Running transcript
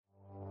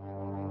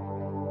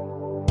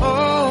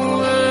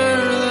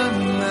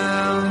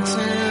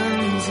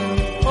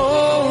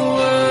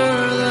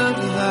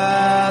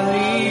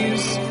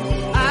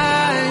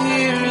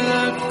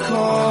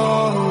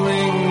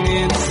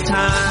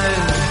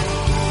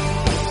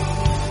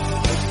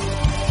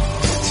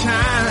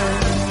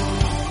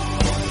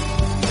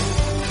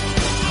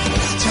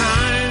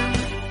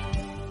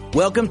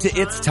Welcome to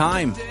It's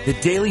Time, the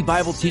daily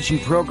Bible teaching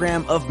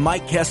program of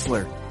Mike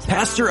Kessler,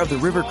 pastor of the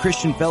River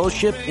Christian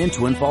Fellowship in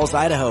Twin Falls,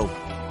 Idaho.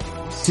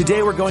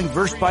 Today we're going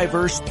verse by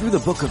verse through the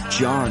book of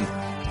John.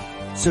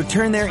 So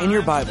turn there in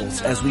your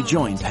Bibles as we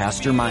join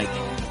Pastor Mike.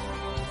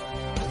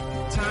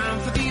 Time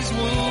for these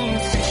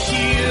wounds to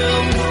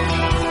heal.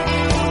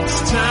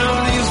 It's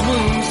time for these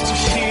wounds to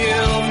heal.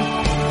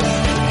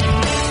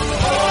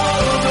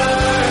 Over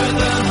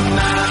the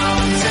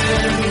mountains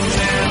and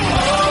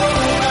over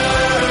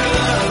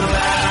the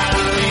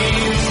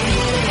valleys,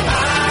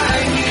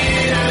 I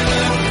hear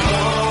the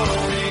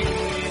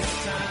calling this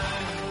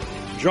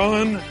time.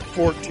 John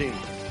 14.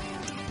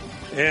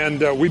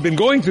 And we've been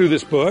going through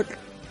this book,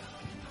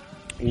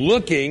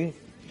 looking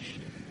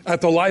at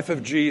the life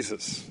of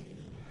Jesus.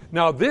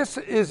 Now, this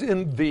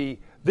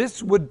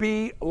would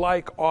be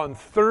like on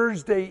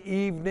Thursday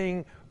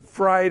evening,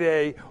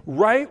 Friday,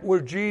 right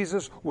where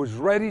Jesus was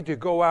ready to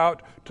go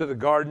out to the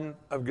Garden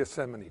of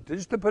Gethsemane.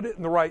 Just to put it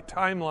in the right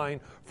timeline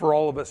for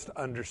all of us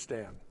to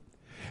understand.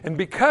 And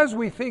because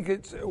we think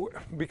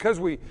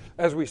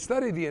as we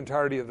study the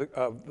entirety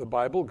of the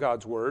Bible,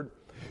 God's Word,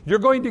 you're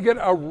going to get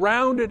a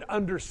rounded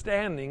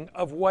understanding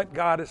of what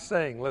God is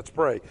saying. Let's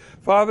pray.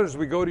 Father, as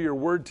we go to your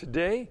Word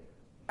today,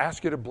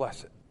 ask you to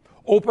bless it.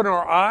 Open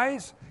our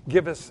eyes,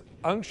 give us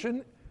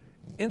unction,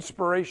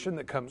 inspiration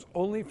that comes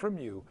only from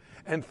you.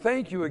 And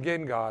thank you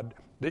again, God,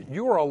 that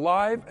you are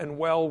alive and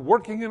well,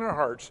 working in our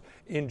hearts.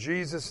 In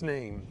Jesus'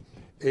 name,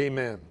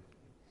 amen.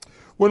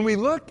 When we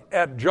look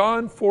at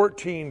John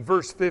 14,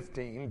 verse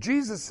 15,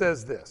 Jesus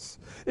says this,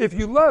 "If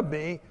you love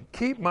me,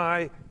 keep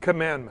my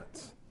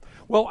commandments."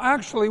 Well,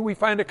 actually, we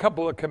find a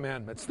couple of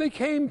commandments. They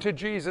came to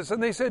Jesus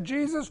and they said,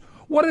 "Jesus,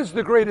 what is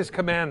the greatest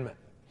commandment?"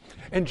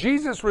 And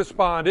Jesus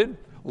responded,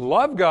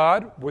 "Love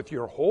God with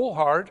your whole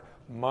heart,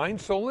 mind,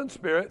 soul, and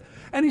spirit."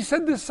 And he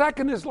said, "The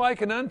second is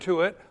likened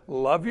unto it,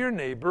 love your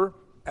neighbor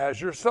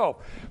as yourself.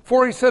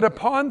 For he said,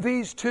 upon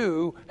these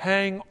two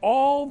hang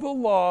all the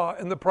law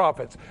and the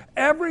prophets."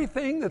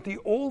 Everything that the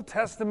Old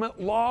Testament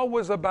law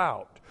was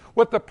about,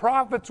 what the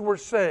prophets were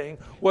saying,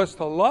 was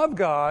to love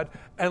God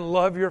and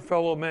love your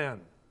fellow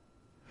man.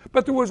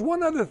 But there was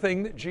one other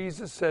thing that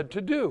Jesus said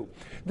to do.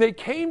 They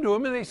came to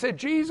him and they said,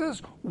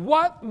 "Jesus,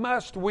 what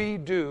must we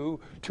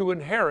do to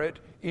inherit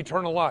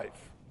eternal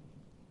life?"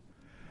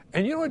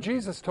 And you know what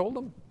Jesus told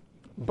them?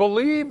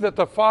 "Believe that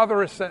the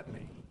Father has sent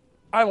me."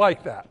 I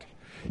like that.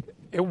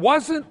 It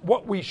wasn't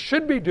what we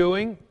should be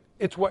doing,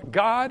 it's what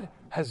God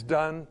has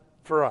done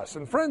for us.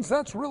 And friends,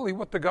 that's really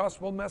what the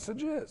gospel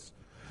message is.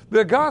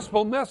 The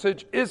gospel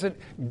message isn't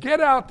get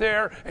out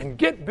there and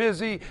get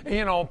busy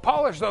and,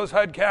 polish those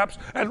hubcaps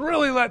and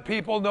really let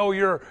people know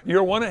you're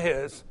one of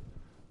his.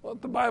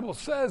 What the Bible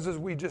says is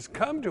we just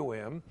come to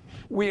him,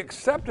 we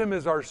accept him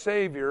as our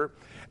Savior,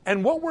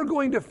 and what we're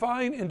going to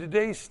find in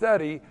today's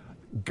study,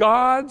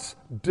 God's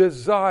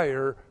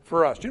desire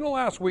for us.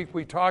 Last week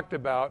we talked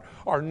about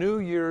our New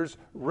Year's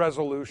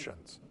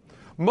resolutions.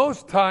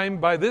 Most time,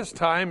 by this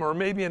time, or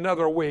maybe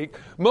another week,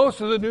 most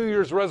of the New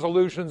Year's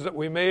resolutions that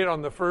we made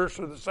on the 1st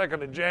or the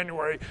 2nd of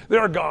January,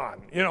 they're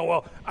gone.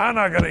 I'm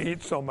not going to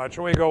eat so much.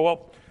 And we go,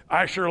 well,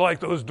 I sure like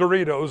those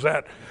Doritos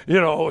at,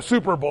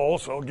 Super Bowl,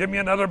 so give me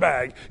another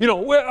bag.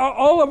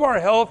 All of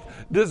our health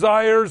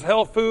desires,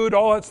 health food,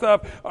 all that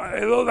stuff,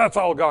 that's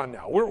all gone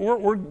now.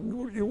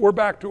 We're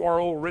back to our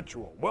old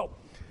ritual. Well,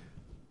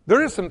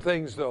 there is some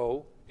things,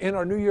 though, in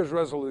our New Year's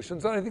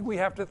resolutions that I think we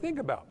have to think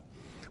about.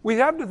 We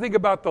have to think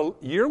about the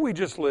year we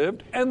just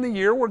lived and the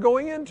year we're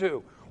going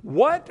into.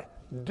 What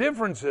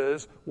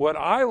differences would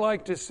I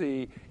like to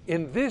see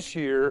in this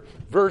year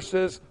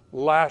versus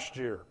last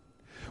year?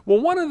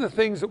 Well, one of the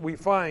things that we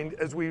find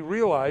as we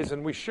realize,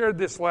 and we shared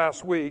this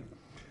last week,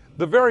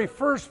 the very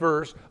first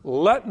verse,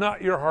 "Let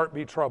not your heart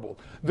be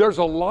troubled." There's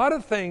a lot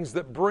of things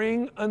that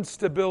bring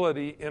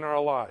instability in our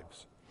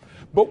lives.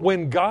 But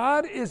when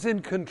God is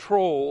in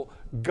control,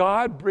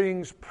 God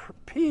brings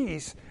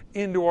peace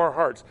into our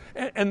hearts.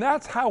 And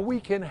that's how we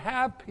can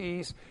have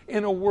peace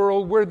in a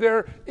world where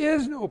there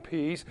is no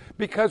peace,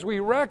 because we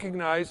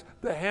recognize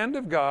the hand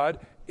of God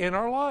in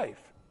our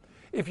life.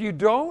 If you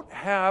don't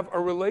have a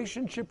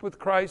relationship with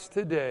Christ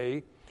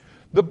today,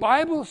 the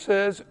Bible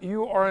says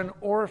you are an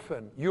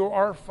orphan. You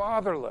are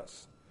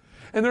fatherless.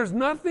 And there's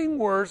nothing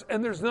worse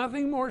and there's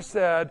nothing more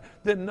sad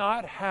than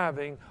not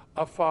having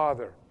a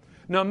father.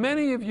 Now,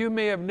 many of you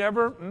may have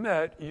never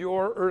met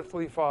your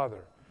earthly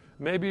father.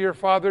 Maybe your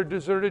father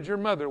deserted your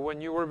mother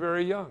when you were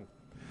very young.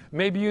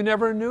 Maybe you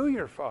never knew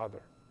your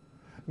father.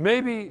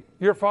 Maybe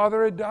your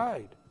father had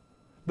died.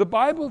 The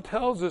Bible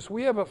tells us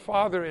we have a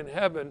Father in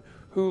heaven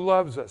who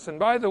loves us. And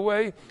by the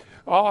way,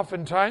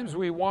 oftentimes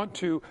we want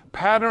to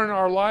pattern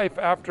our life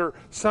after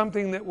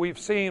something that we've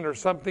seen or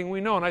something we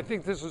know. And I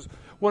think this is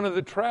one of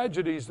the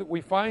tragedies that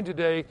we find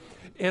today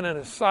in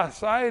a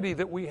society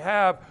that we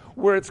have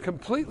where it's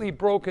completely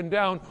broken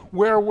down,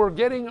 where we're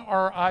getting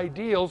our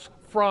ideals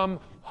from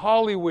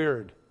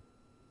Hollywood.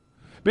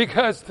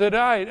 Because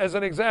tonight, as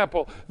an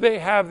example, they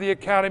have the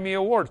Academy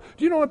Awards.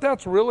 Do you know what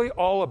that's really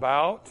all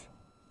about?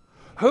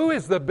 Who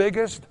is the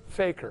biggest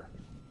faker?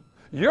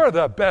 You're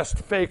the best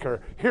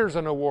faker. Here's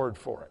an award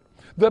for it.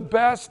 The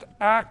best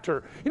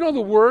actor. You know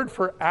the word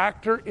for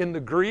actor in the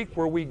Greek,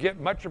 where we get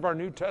much of our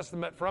New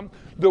Testament from?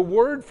 The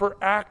word for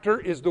actor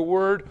is the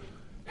word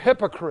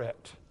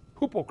hypocrite.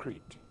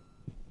 Hypocrite.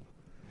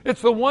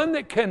 It's the one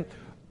that can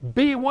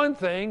be one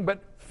thing,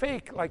 but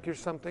fake like you're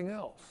something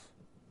else.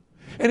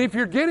 And if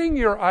you're getting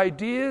your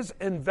ideas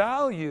and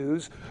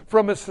values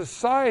from a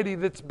society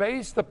that's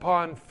based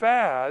upon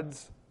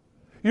fads,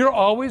 you're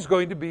always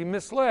going to be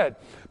misled.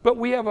 But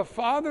we have a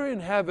Father in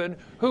heaven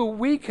who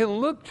we can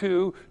look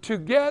to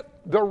get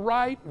the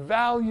right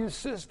value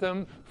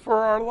system for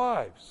our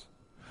lives.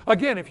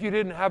 Again, if you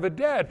didn't have a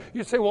dad,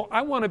 you'd say, well,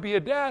 I want to be a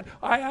dad.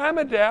 I am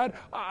a dad.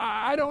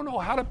 I don't know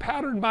how to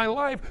pattern my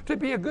life to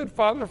be a good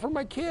father for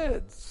my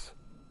kids.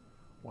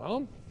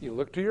 Well, you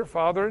look to your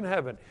Father in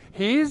heaven.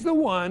 He's the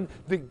one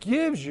that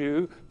gives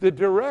you the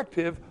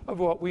directive of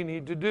what we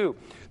need to do.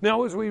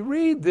 Now, as we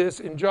read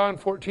this in John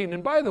 14,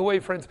 and by the way,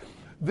 friends,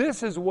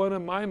 this is one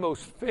of my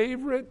most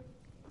favorite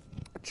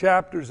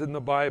chapters in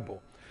the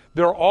Bible.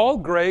 They're all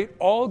great.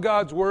 All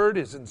God's Word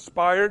is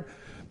inspired.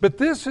 But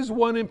this is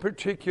one in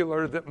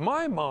particular that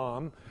my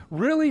mom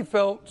really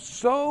felt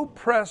so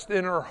pressed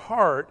in her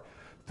heart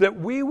that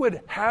we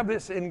would have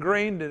this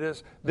ingrained in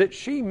us, that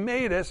she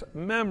made us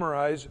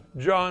memorize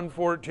John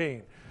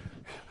 14.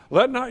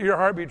 Let not your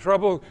heart be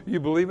troubled. You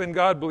believe in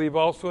God, believe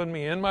also in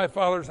me. In my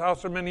Father's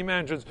house are many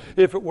mansions.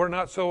 If it were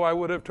not so, I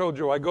would have told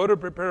you. I go to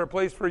prepare a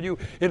place for you.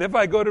 And if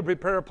I go to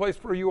prepare a place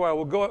for you, I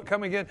will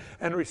come again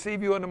and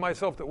receive you unto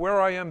myself, that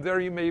where I am, there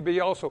you may be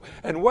also.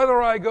 And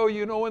whither I go,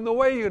 you know, and the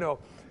way you know.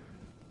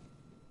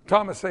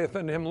 Thomas saith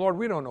unto him, Lord,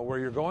 we don't know where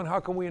you're going. How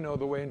can we know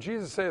the way? And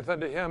Jesus saith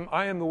unto him,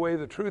 I am the way,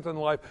 the truth, and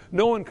the life.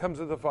 No one comes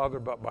to the Father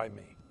but by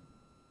me.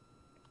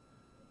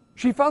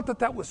 She felt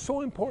that was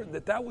so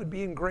important, that would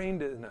be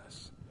ingrained in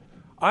us.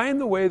 I am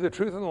the way, the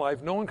truth, and the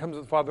life. No one comes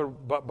to the Father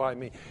but by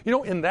me. You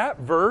know, in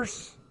that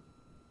verse,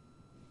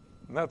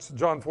 and that's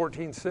John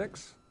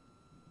 14:6,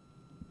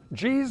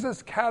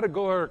 Jesus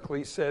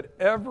categorically said,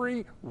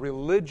 every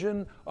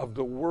religion of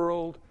the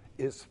world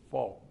is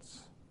false.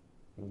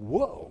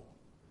 Whoa.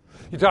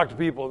 You talk to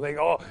people and they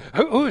go,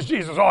 oh, who's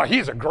Jesus? Oh,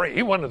 he's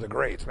one of the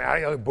greats, man.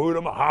 You know, Buddha,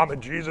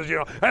 Muhammad, Jesus,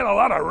 and a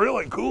lot of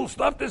really cool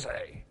stuff to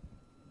say.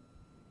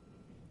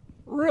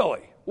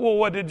 Really? Well,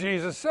 what did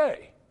Jesus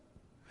say?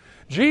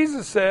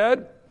 Jesus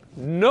said,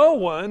 no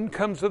one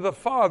comes to the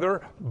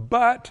Father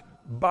but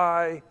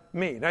by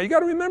me. Now, you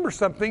got to remember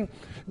something.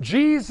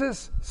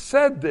 Jesus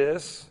said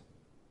this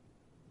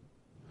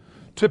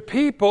to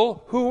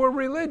people who were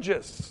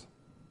religious.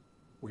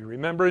 We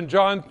remember in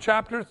John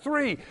chapter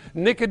 3,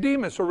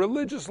 Nicodemus, a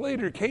religious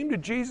leader, came to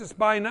Jesus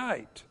by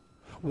night,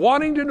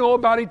 wanting to know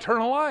about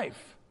eternal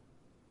life.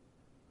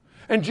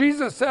 And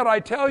Jesus said,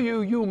 I tell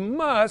you, you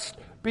must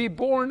be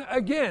born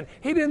again.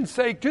 He didn't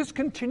say, just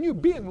continue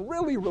being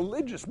really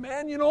religious,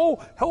 man,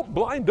 help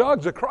blind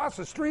dogs across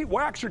the street,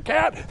 wax your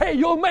cat, hey,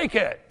 you'll make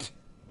it.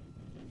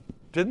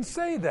 Didn't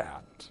say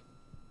that.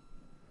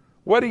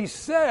 What he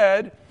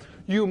said,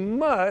 you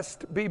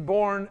must be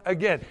born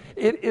again.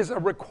 It is a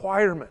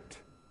requirement.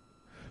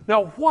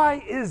 Now,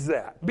 why is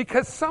that?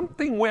 Because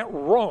something went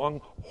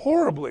wrong,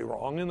 horribly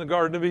wrong, in the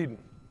Garden of Eden.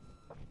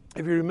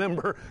 If you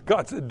remember,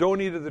 God said,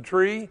 don't eat of the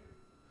tree.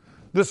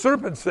 The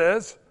serpent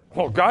says,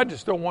 well, God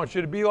just don't want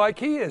you to be like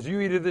he is.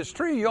 You eat of this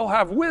tree, you'll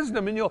have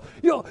wisdom, and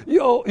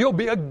you'll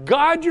be a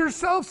God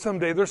yourself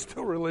someday. There's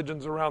still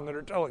religions around that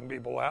are telling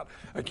people that.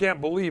 I can't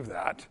believe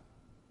that.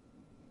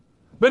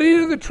 But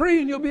eat of the tree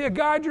and you'll be a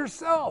God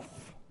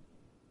yourself.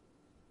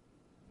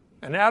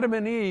 And Adam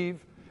and Eve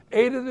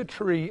ate of the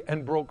tree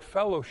and broke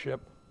fellowship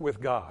with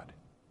God.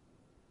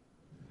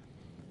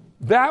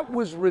 That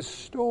was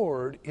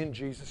restored in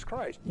Jesus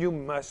Christ. You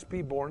must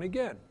be born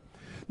again.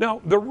 Now,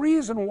 the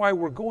reason why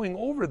we're going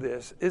over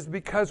this is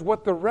because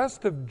what the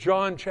rest of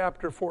John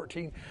chapter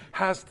 14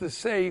 has to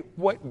say,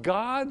 what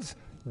God's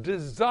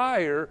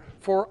desire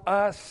for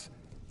us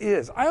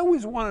is. I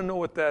always want to know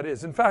what that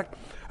is. In fact,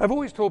 I've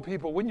always told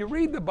people, when you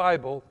read the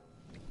Bible,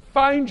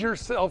 find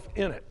yourself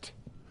in it.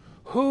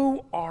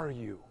 Who are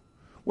you?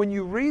 When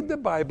you read the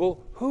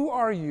Bible, who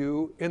are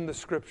you in the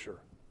Scripture?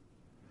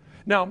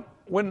 Now,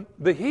 when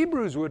the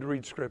Hebrews would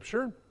read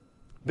Scripture,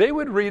 they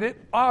would read it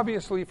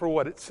obviously for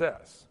what it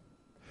says.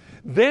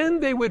 Then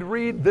they would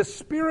read the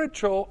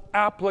spiritual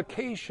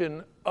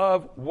application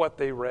of what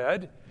they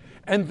read,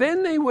 and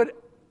then they would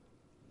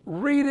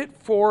read it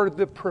for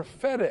the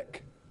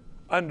prophetic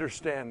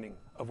understanding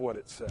of what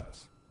it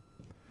says.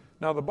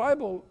 Now, the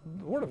Bible,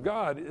 the Word of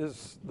God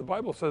is, the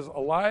Bible says,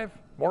 alive,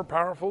 more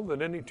powerful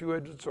than any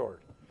two-edged sword.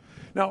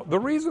 Now, the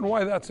reason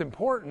why that's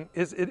important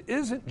is it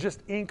isn't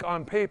just ink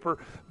on paper,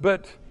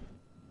 but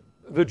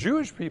the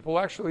Jewish people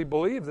actually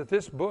believe that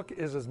this book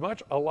is as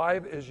much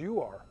alive as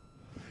you are.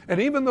 And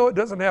even though it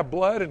doesn't have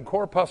blood and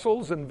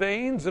corpuscles and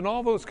veins and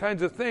all those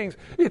kinds of things,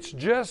 it's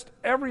just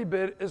every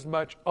bit as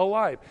much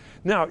alive.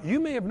 Now, you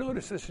may have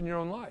noticed this in your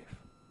own life.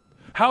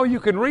 How you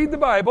can read the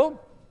Bible,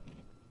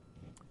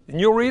 and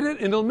you'll read it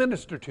and it'll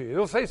minister to you.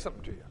 It'll say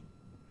something to you.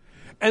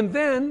 And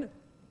then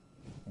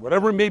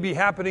whatever may be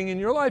happening in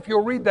your life,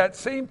 you'll read that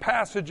same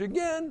passage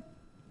again,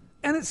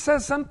 and it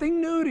says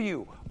something new to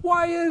you.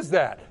 Why is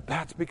that?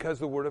 That's because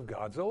the Word of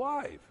God's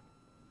alive.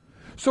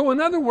 So in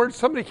other words,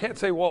 somebody can't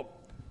say, well,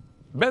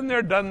 been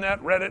there, done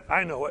that, read it,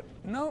 I know it.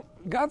 No,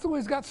 God's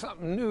always got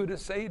something new to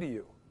say to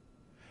you.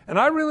 And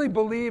I really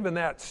believe in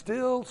that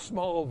still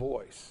small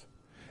voice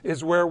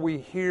is where we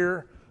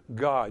hear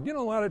God. You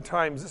know, a lot of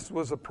times this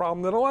was a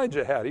problem that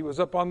Elijah had. He was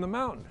up on the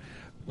mountain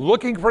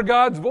looking for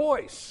God's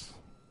voice.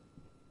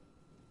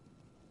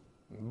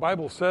 The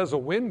Bible says a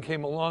wind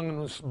came along and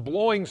was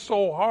blowing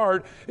so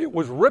hard it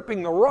was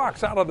ripping the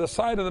rocks out of the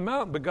side of the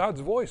mountain, but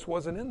God's voice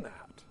wasn't in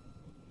that.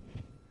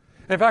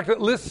 In fact, it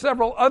lists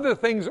several other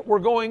things that were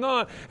going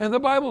on, and the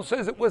Bible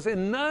says it was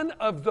in none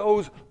of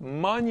those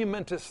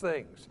monumentous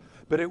things,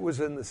 but it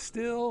was in the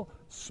still,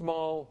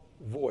 small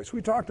voice.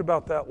 We talked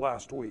about that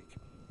last week.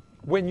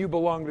 When you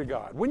belong to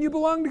God. When you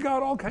belong to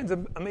God, all kinds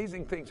of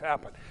amazing things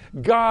happen.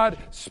 God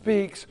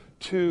speaks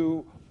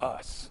to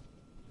us.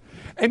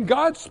 And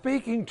God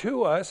speaking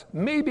to us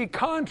may be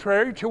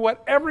contrary to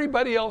what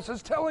everybody else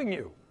is telling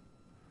you.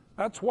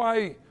 That's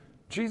why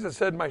Jesus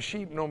said, my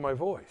sheep know my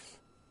voice.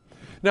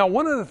 Now,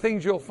 one of the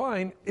things you'll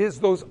find is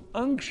those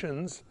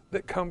unctions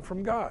that come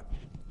from God.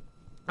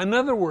 In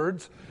other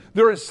words,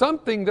 there is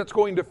something that's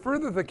going to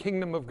further the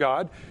kingdom of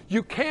God.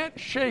 You can't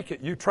shake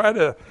it. You try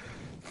to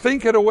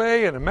think it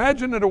away and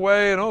imagine it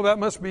away, and that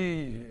must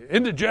be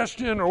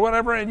indigestion or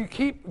whatever, and you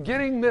keep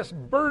getting this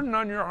burden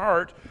on your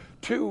heart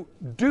to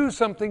do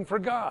something for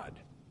God.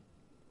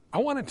 I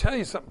want to tell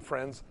you something,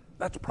 friends.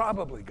 That's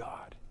probably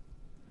God.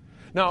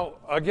 Now,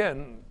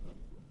 again,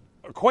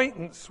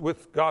 acquaintance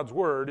with God's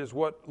Word is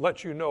what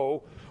lets you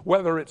know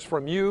whether it's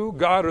from you,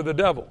 God, or the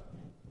devil.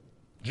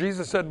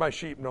 Jesus said, my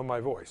sheep know my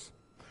voice.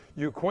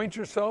 You acquaint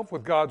yourself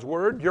with God's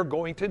Word, you're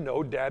going to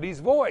know Daddy's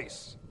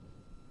voice.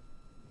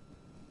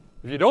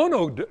 If you don't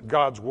know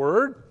God's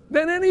Word,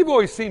 then any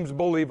voice seems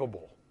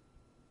believable.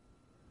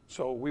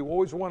 So we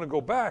always want to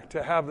go back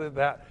to have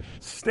that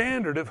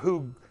standard of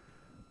who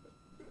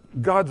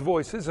God's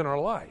voice is in our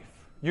life.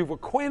 You've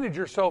acquainted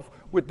yourself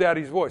with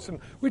Daddy's voice. And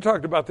we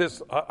talked about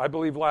this, I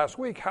believe, last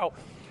week, how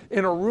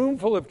in a room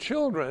full of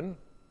children,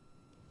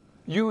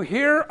 you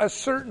hear a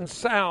certain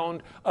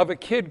sound of a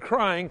kid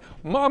crying.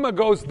 Mama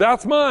goes,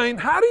 that's mine.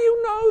 How do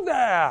you know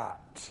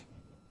that?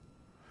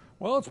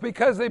 Well, it's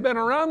because they've been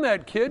around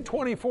that kid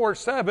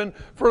 24/7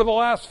 for the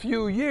last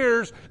few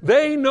years.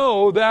 They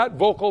know that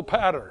vocal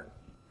pattern.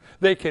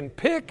 They can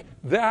pick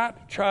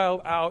that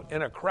child out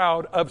in a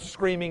crowd of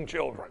screaming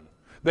children.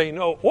 They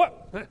know,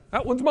 what?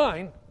 That one's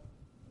mine.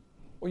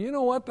 Well, you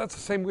know what? That's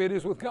the same way it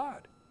is with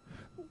God.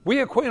 We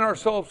acquaint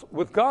ourselves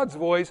with God's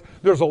voice.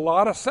 There's a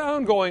lot of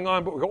sound going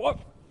on, but we go, what?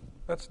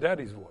 That's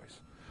Daddy's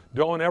voice.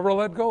 Don't ever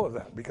let go of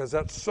that, because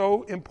that's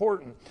so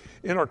important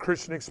in our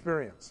Christian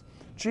experience.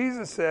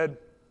 Jesus said,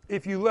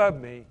 if you love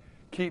me,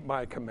 keep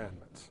my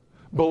commandments.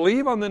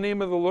 Believe on the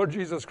name of the Lord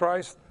Jesus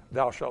Christ,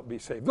 thou shalt be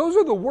saved. Those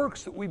are the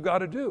works that we've got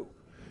to do.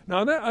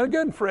 Now,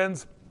 again,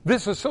 friends,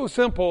 this is so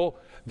simple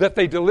that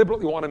they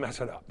deliberately want to mess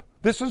it up.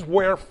 This is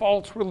where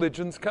false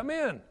religions come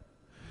in.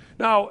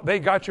 Now, they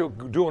got you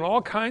doing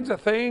all kinds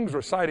of things,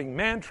 reciting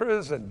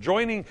mantras and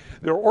joining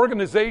their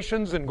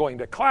organizations and going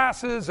to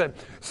classes and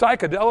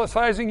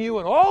psychedelicizing you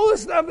and all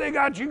this stuff they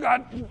got you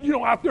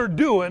out there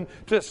doing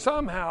to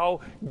somehow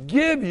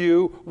give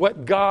you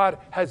what God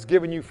has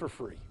given you for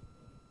free.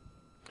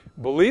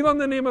 Believe on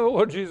the name of the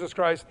Lord Jesus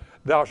Christ,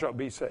 thou shalt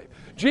be saved.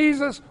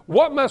 Jesus,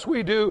 what must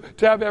we do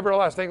to have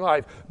everlasting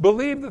life?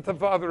 Believe that the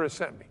Father has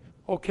sent me.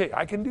 Okay,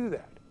 I can do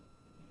that.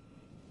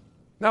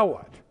 Now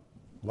what?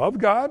 Love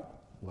God,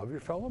 love your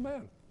fellow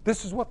man.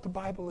 This is what the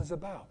Bible is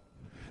about.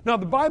 Now,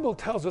 the Bible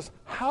tells us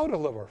how to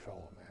love our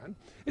fellow man.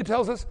 It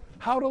tells us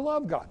how to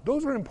love God.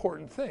 Those are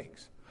important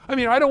things. I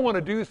don't want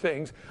to do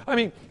things.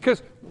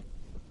 Because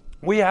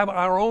we have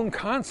our own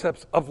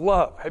concepts of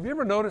love. Have you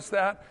ever noticed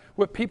that?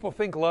 What people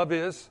think love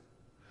is?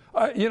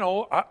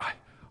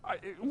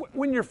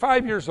 When you're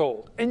 5 years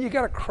old and you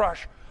got a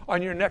crush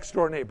on your next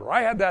door neighbor.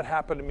 I had that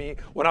happen to me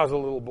when I was a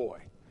little boy.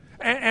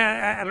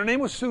 And her name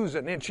was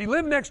Susan, and she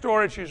lived next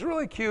door, and she was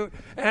really cute,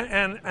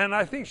 and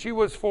I think she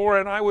was 4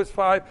 and I was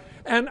 5,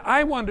 and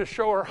I wanted to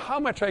show her how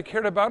much I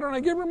cared about her, and I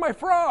gave her my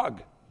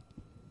frog.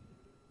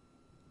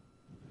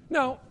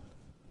 Now,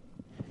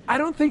 I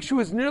don't think she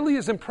was nearly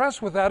as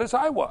impressed with that as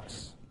I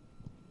was.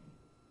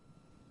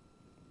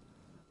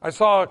 I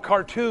saw a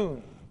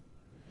cartoon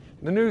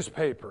in the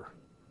newspaper.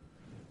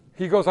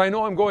 He goes, I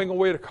know I'm going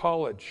away to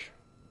college.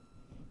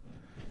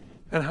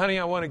 And honey,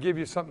 I want to give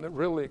you something that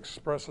really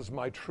expresses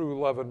my true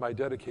love and my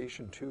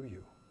dedication to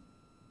you.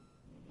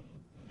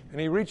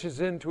 And he reaches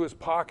into his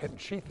pocket,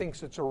 and she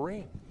thinks it's a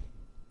ring.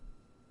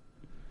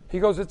 He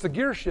goes, it's a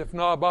gear shift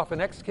knob off an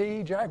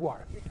XKE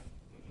Jaguar.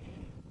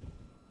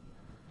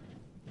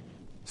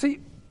 See,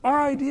 our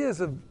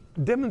ideas of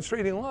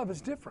demonstrating love is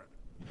different.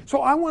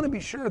 So I want to be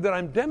sure that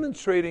I'm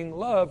demonstrating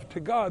love to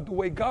God the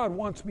way God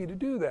wants me to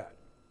do that.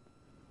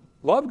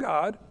 Love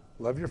God,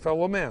 love your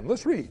fellow man.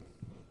 Let's read.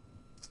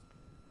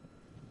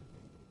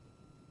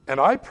 And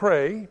I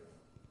pray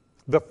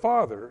the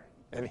Father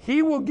And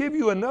he will give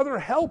you another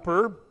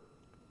helper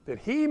that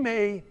he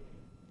may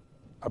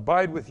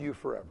abide with you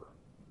forever.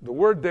 The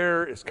word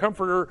there is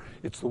comforter.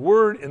 It's the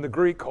word in the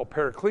Greek called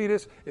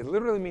parakletos. It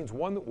literally means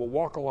one that will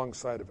walk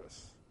alongside of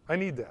us. I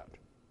need that.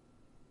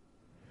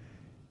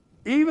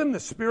 Even the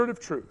Spirit of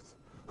truth,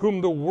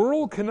 whom the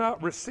world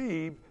cannot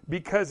receive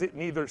because it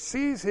neither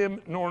sees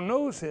him nor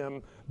knows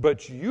him,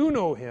 but you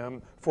know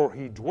him, for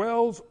he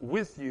dwells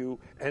with you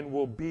and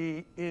will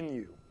be in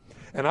you.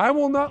 And I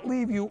will not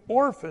leave you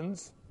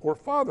orphans or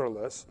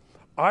fatherless.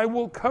 I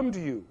will come to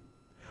you.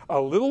 A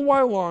little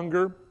while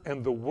longer,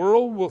 and the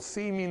world will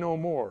see me no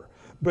more.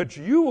 But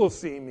you will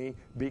see me,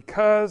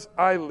 because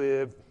I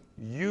live,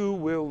 you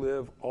will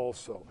live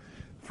also.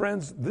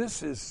 Friends,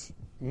 this is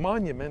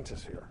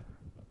monumentous here.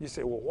 You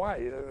say, well, why?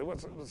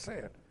 What's it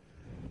saying?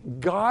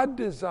 God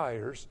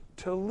desires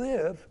to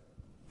live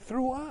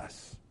through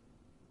us.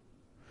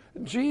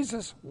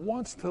 Jesus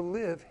wants to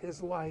live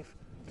his life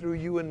through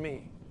you and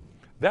me.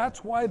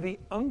 That's why the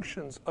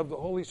unctions of the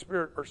Holy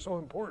Spirit are so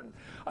important.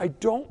 I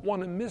don't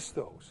want to miss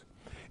those.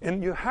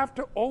 And you have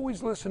to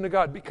always listen to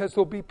God, because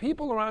there'll be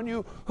people around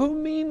you who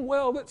mean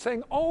well that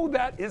saying, oh,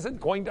 that isn't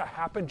going to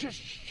happen. Just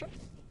shut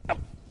up.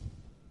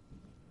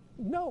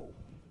 No.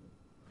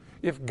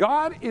 If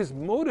God is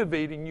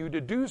motivating you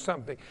to do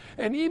something,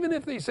 and even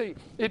if they say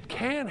it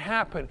can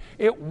happen,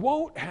 it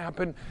won't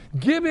happen,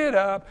 give it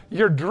up.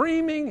 You're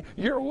dreaming.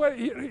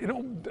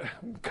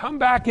 Come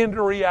back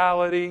into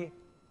reality.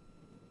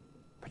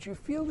 But you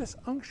feel this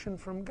unction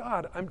from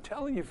God. I'm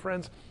telling you,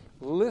 friends,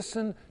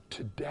 listen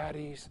to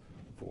Daddy's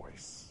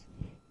voice.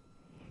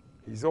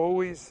 He's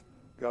always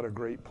got a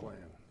great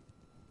plan.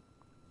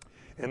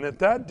 And at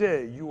that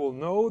day, you will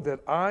know that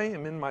I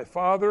am in my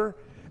Father,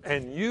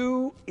 and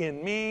you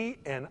in me,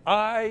 and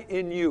I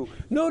in you.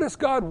 Notice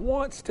God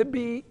wants to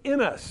be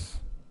in us.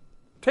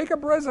 Take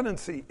up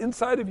residency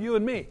inside of you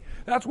and me.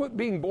 That's what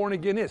being born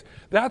again is.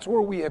 That's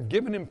where we have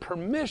given him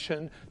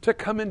permission to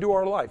come into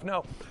our life.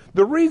 Now,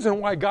 the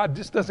reason why God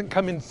just doesn't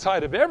come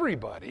inside of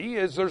everybody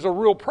is there's a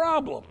real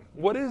problem.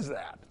 What is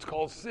that? It's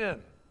called sin.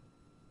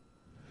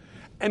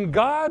 And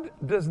God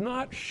does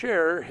not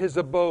share his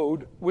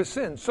abode with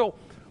sin. So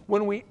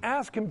when we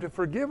ask him to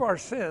forgive our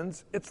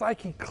sins, it's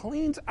like he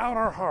cleans out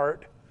our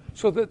heart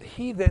so that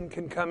he then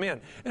can come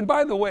in. And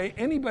by the way,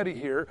 anybody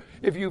here,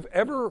 if you've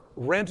ever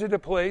rented a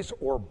place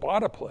or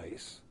bought a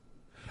place,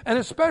 and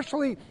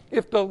especially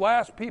if the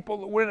last people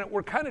that were in it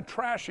were kind of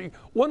trashy,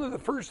 one of the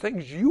first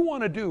things you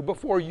want to do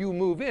before you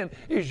move in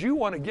is you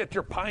want to get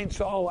your pine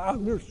saw out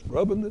and they're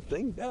scrubbing the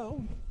thing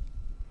down.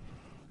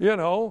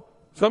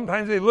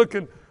 Sometimes they look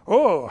and,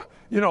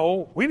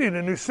 we need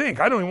a new sink.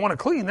 I don't even want to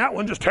clean that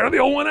one. Just tear the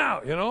old one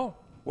out,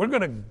 We're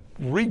going to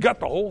re-gut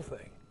the whole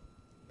thing.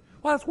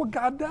 Well, that's what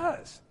God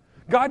does.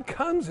 God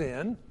comes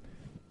in,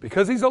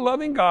 because he's a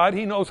loving God,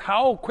 he knows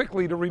how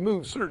quickly to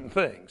remove certain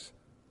things,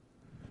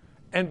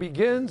 and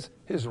begins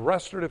his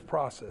restorative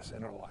process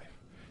in our life.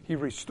 He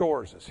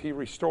restores us. He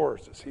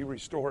restores us. He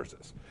restores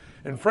us.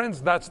 And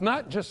friends, that's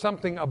not just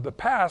something of the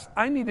past.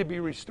 I need to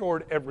be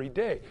restored every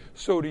day.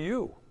 So do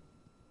you.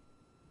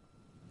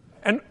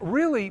 And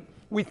really,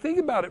 we think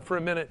about it for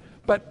a minute,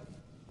 but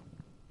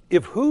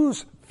if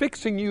who's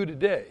fixing you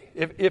today,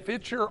 if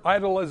it's your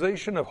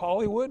idolization of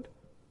Hollywood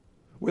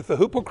with the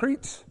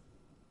hypocrites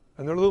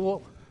and their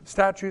little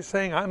statues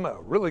saying, I'm a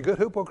really good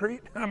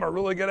hypocrite, I'm a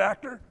really good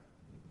actor,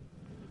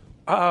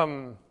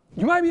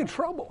 you might be in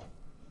trouble,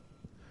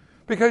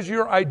 because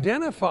you're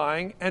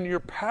identifying and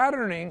you're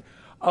patterning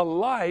a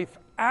life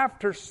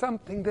after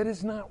something that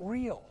is not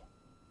real.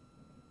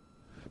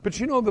 But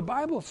the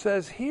Bible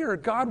says here,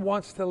 God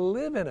wants to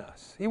live in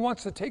us. He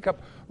wants to take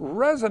up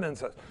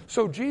residence in us.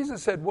 So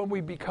Jesus said when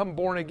we become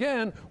born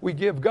again, we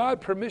give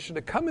God permission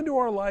to come into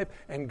our life,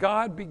 and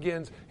God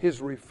begins his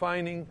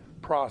refining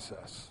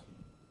process.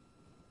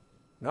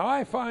 Now,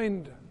 I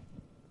find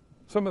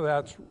some of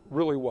that's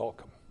really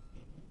welcome.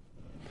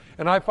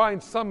 And I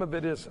find some of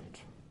it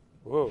isn't.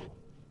 Whoa.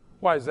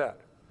 Why is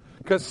that?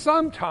 Because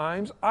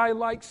sometimes I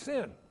like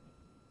sin.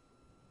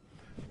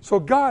 So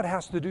God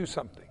has to do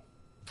something.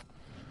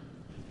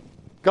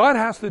 God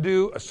has to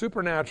do a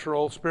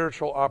supernatural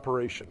spiritual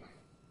operation.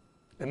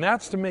 And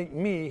that's to make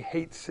me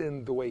hate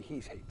sin the way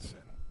he hates sin.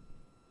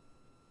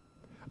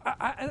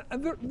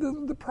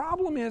 The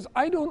problem is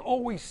I don't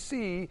always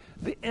see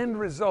the end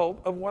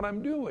result of what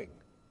I'm doing.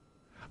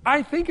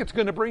 I think it's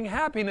going to bring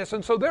happiness,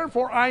 and so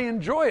therefore I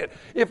enjoy it.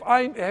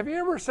 Have you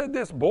ever said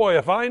this? Boy,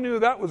 if I knew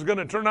that was going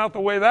to turn out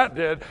the way that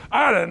did,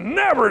 I'd have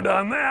never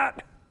done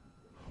that.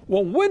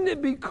 Well, wouldn't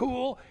it be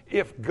cool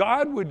if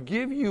God would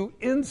give you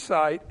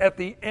insight at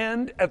the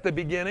end, at the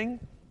beginning?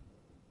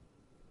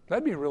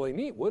 That'd be really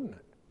neat, wouldn't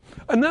it?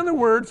 In other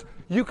words,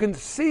 you can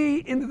see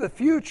into the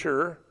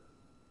future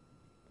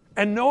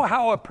and know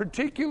how a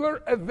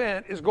particular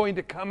event is going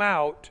to come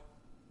out.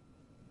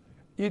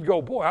 You'd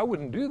go, boy, I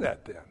wouldn't do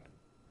that then.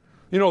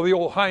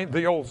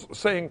 The old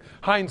saying,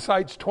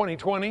 hindsight's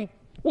 20/20.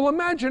 Well,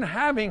 imagine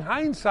having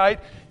hindsight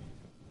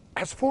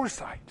as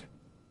foresight.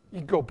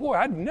 You'd go, boy,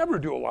 I'd never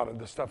do a lot of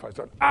the stuff I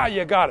said.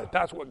 You got it.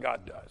 That's what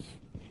God does.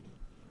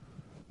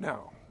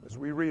 Now, as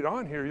we read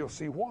on here, you'll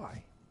see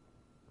why.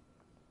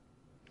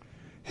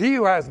 He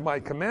who has my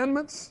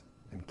commandments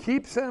and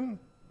keeps them,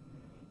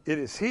 it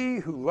is he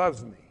who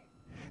loves me.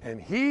 And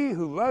he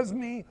who loves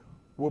me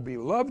will be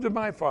loved of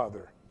my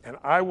Father, and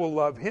I will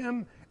love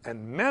him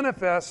and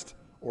manifest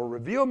or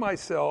reveal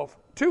myself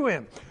to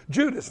him.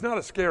 Judas, not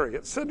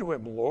Iscariot, said to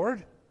him,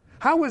 Lord,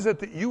 how is it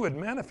that you would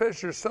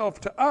manifest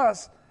yourself to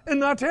us and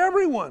not to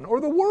everyone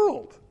or the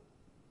world?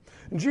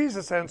 And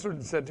Jesus answered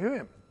and said to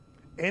him,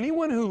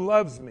 anyone who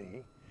loves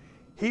me,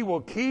 he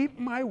will keep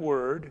my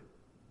word.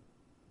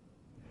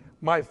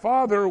 My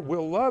Father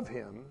will love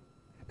him,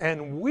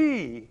 and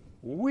we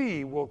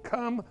will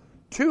come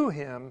to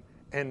him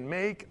and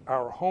make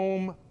our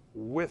home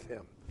with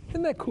him.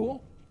 Isn't that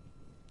cool?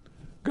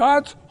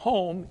 God's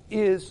home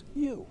is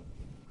you.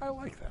 I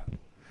like that.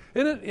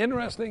 Isn't it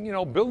interesting? You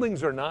know,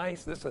 buildings are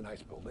nice. This is a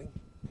nice building.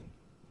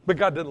 But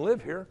God doesn't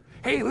live here.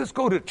 Hey, let's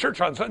go to church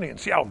on Sunday and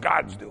see how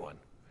God's doing.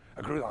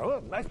 I agree with that.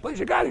 Oh, nice place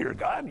you got here,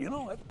 God. You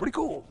know, that's pretty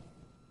cool.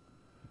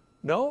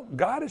 No,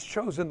 God has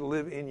chosen to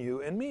live in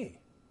you and me.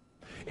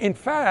 In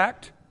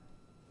fact,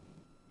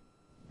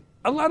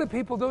 a lot of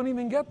people don't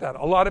even get that.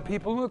 A lot of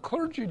people in the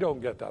clergy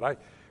don't get that. I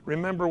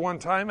remember one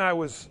time I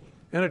was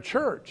in a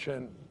church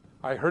and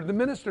I heard the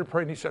minister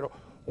pray and he said,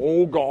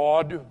 oh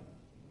God,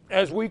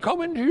 as we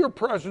come into your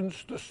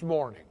presence this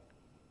morning.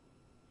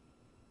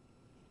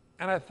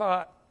 And I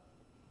thought,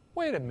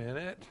 wait a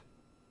minute.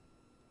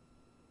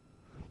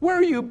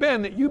 Where have you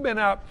been that you've been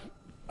out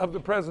of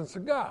the presence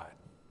of God?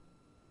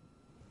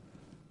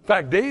 In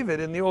fact,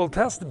 David in the Old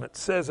Testament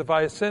says, if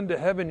I ascend to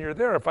heaven, you're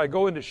there. If I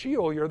go into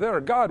Sheol, you're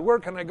there. God, where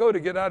can I go to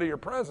get out of your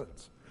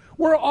presence?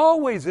 We're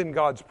always in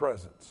God's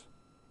presence.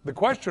 The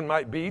question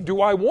might be,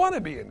 do I want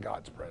to be in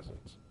God's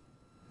presence?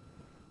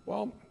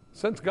 Well,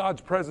 since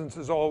God's presence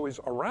is always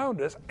around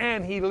us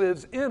and he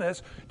lives in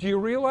us, do you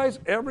realize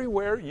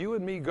everywhere you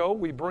and me go,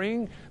 we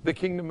bring the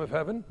kingdom of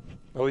heaven?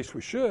 At least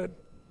we should.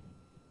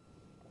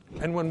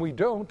 And when we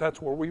don't,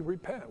 that's where we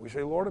repent. We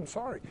say, Lord, I'm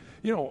sorry.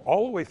 You know,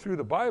 all the way through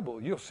the Bible,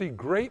 you'll see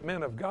great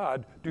men of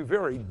God do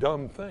very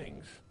dumb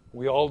things.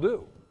 We all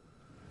do.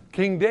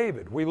 King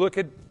David, we look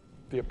at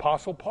the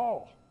Apostle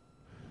Paul.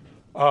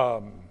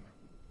 Or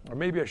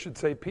maybe I should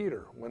say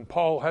Peter, when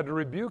Paul had to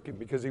rebuke him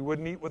because he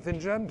wouldn't eat with the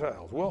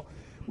Gentiles. Well,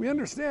 we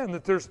understand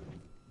that there's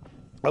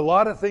a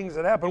lot of things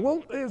that happen.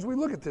 Well, as we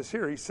look at this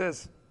here, he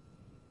says,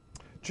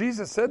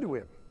 Jesus said to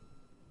him,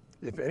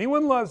 if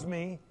anyone loves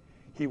me,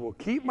 he will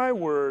keep my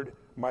word.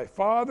 My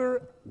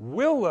Father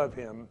will love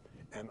him,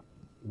 and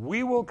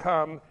we will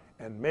come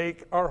and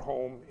make our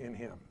home in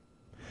him.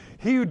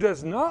 He who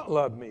does not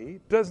love me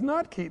does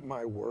not keep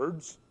my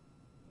words,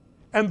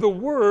 and the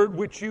word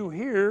which you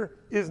hear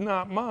is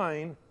not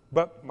mine,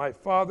 but my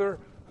Father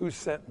who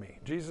sent me.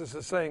 Jesus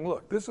is saying,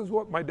 look, this is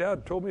what my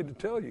dad told me to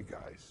tell you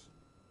guys.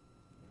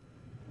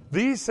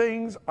 These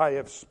things I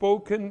have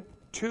spoken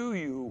to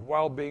you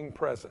while being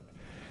present.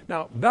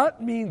 Now,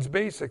 that means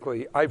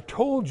basically, I've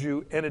told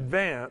you in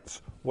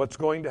advance what's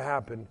going to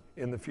happen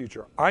in the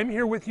future. I'm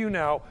here with you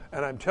now,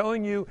 and I'm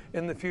telling you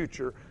in the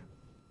future,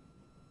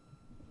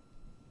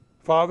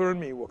 Father and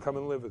me will come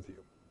and live with you.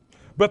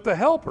 But the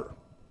Helper,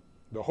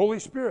 the Holy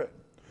Spirit,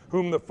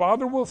 whom the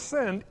Father will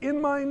send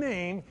in my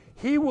name,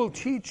 he will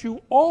teach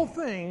you all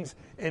things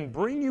and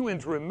bring you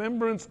into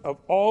remembrance of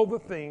all the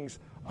things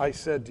I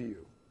said to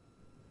you.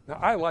 Now,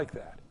 I like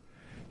that.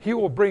 He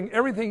will bring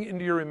everything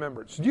into your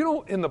remembrance. Do you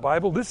know in the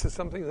Bible, this is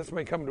something, this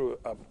may come to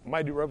a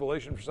mighty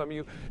revelation for some of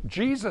you,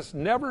 Jesus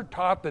never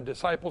taught the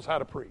disciples how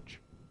to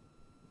preach.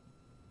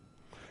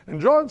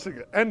 And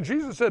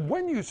Jesus said,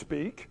 when you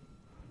speak,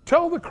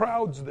 tell the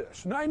crowds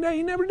this. No,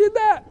 he never did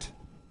that.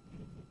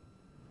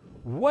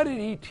 What did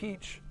he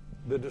teach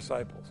the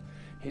disciples?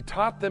 He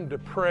taught them to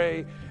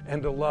pray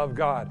and to love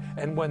God.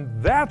 And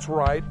when that's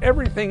right,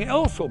 everything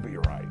else will be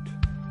right.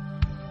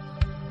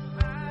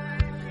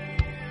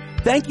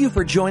 Thank you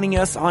for joining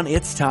us on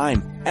It's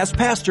Time, as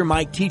Pastor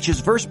Mike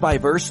teaches verse by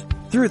verse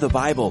through the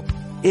Bible.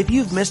 If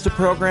you've missed a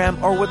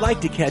program or would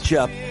like to catch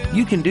up,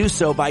 you can do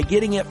so by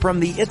getting it from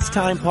the It's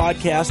Time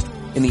podcast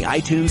in the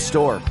iTunes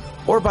Store,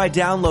 or by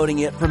downloading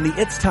it from the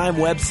It's Time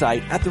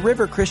website at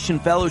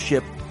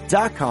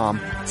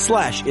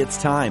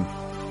theriverchristianfellowship.com/It's Time.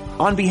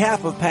 On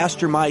behalf of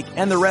Pastor Mike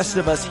and the rest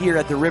of us here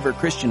at the River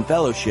Christian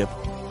Fellowship,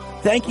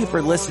 thank you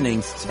for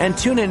listening, and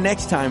tune in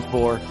next time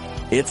for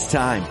It's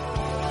Time.